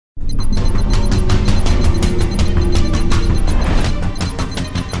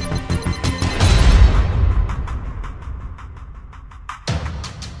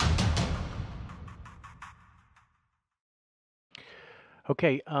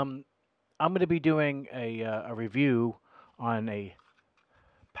Okay, I'm going to be doing a review on a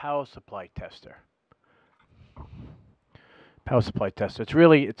power supply tester. Power supply tester.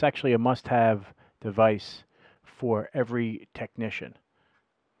 It's actually a must-have device for every technician.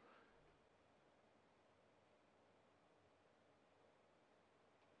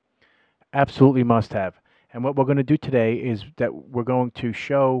 Absolutely must-have. And what we're going to do today is that we're going to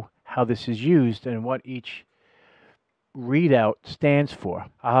show how this is used and what each readout stands for.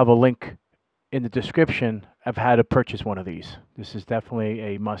 I'll have a link in the description of how to purchase one of these. This is definitely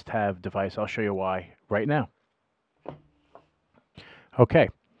a must-have device. I'll show you why right now. Okay,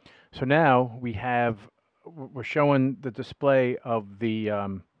 so now we're showing the display of the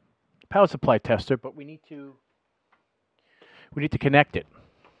power supply tester, but we need to connect it.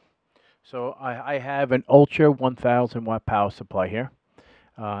 So I have an Ultra 1000 watt power supply here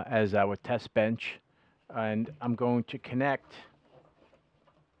as our test bench, and I'm going to connect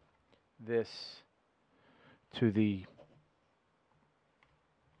this to the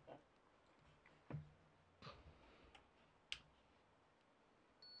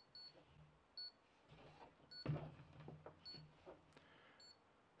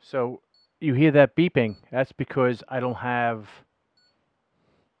so you hear that beeping. That's because I don't have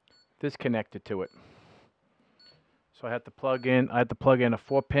this connected to it. So I have to plug in. I have to plug in a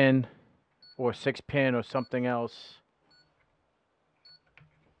 4-pin or 6-pin or something else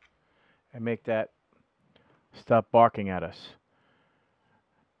and make that stop barking at us.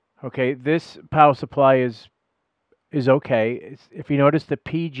 Okay, this power supply is okay. If you notice the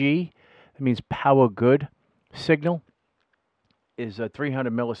PG, that means power good signal is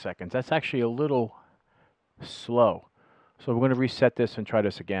 300 milliseconds. That's actually a little slow. So we're going to reset this and try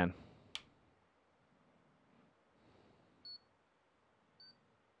this again.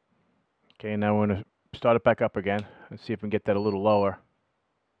 Okay, now we're going to start it back up again and see if we can get that a little lower.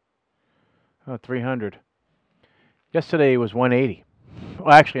 Oh, 300. Yesterday it was 180.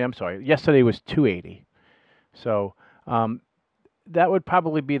 Well, actually, I'm sorry. Yesterday was 280. So that would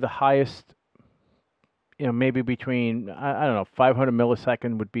probably be the highest. Maybe between I don't know, 500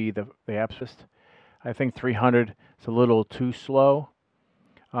 millisecond would be the absolute. I think 300 is a little too slow.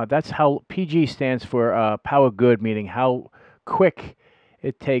 That's how PG stands for power good, meaning how quick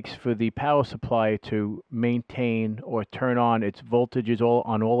it takes for the power supply to maintain or turn on its voltages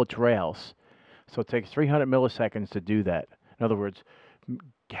on all its rails. So it takes 300 milliseconds to do that. In other words,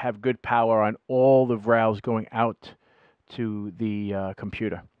 have good power on all the rails going out to the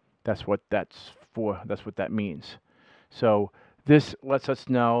computer. That's what that's for. That's what that means. So this lets us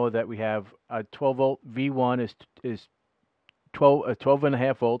know that we have a 12 volt V1 is 12 and a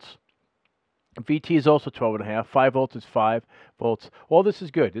half volts. VT is also 12 and a half. 5 volts is 5 volts. All this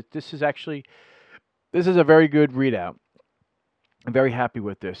is good. This is a very good readout. I'm very happy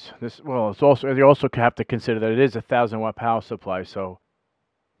with this. It's also, you also have to consider that it is a 1,000 watt power supply. So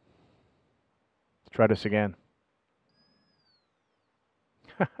let's try this again.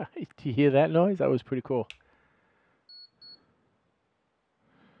 Do you hear that noise? That was pretty cool.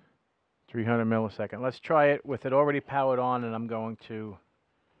 300 millisecond. Let's try it with it already powered on, and I'm going to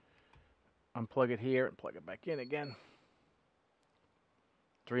unplug it here and plug it back in again.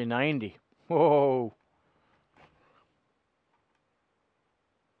 390. Whoa.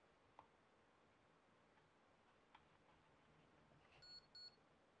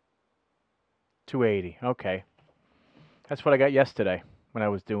 280. Okay. That's what I got yesterday when I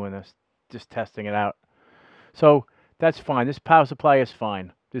was doing this, just testing it out. So that's fine. This power supply is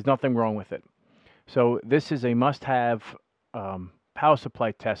fine. There's nothing wrong with it. So this is a must-have power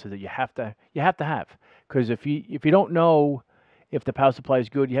supply tester that you have to have, because if you don't know if the power supply is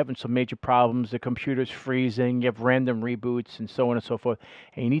good, you're having some major problems, the computer's freezing, you have random reboots and so on and so forth,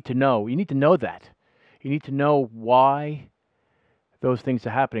 and you need to know that. You need to know why those things are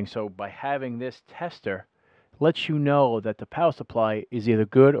happening. So by having this tester lets you know that the power supply is either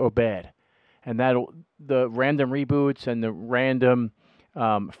good or bad, and that the random reboots and the random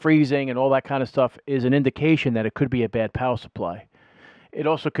freezing and all that kind of stuff is an indication that it could be a bad power supply. It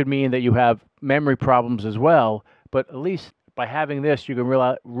also could mean that you have memory problems as well, but at least by having this, you can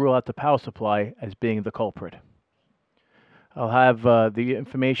rule out the power supply as being the culprit. I'll have the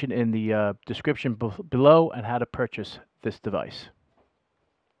information in the description below on how to purchase this device.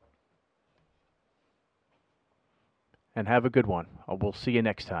 And have a good one. We'll see you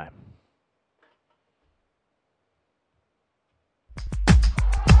next time.